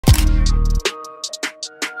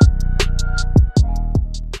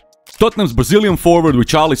Tottenham's Brazilian forward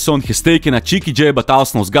Richarlison has taken a cheeky jab at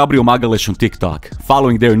Arsenal's Gabriel on TikTok,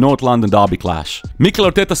 following their North London derby clash. Mikel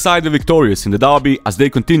Arteta sided victorious in the derby as they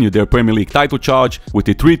continued their Premier League title charge with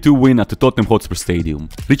a 3-2 win at the Tottenham Hotspur Stadium.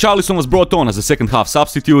 Richarlison was brought on as a second-half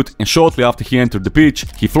substitute, and shortly after he entered the pitch,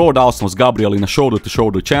 he floored Arsenal's Gabriel in a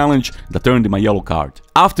shoulder-to-shoulder challenge that earned him a yellow card.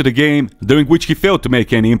 After the game, during which he failed to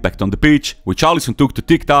make any impact on the pitch, Richarlison took to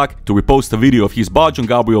TikTok to repost a video of his barge on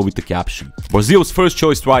Gabriel with the caption, "Brazil's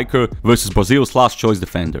first-choice striker versus Brazil's last-choice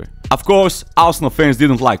defender." Of course, Arsenal fans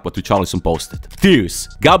didn't like what Richarlison posted. Tears.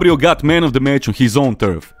 Gabriel got man of the match on his own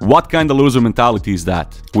turf. What kind of loser mentality is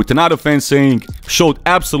that? With another fan saying, "Showed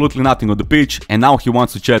absolutely nothing on the pitch and now he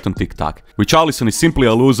wants to chat on TikTok." Richarlison is simply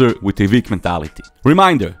a loser with a weak mentality.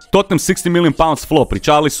 Reminder, Tottenham's £60 million flop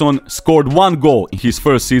Richarlison scored 1 goal in his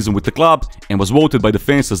first season with the club and was voted by the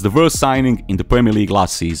fans as the worst signing in the Premier League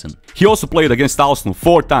last season. He also played against Arsenal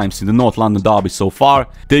 4 times in the North London derby so far,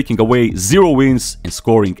 taking away 0 wins and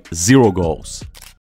scoring 0 goals.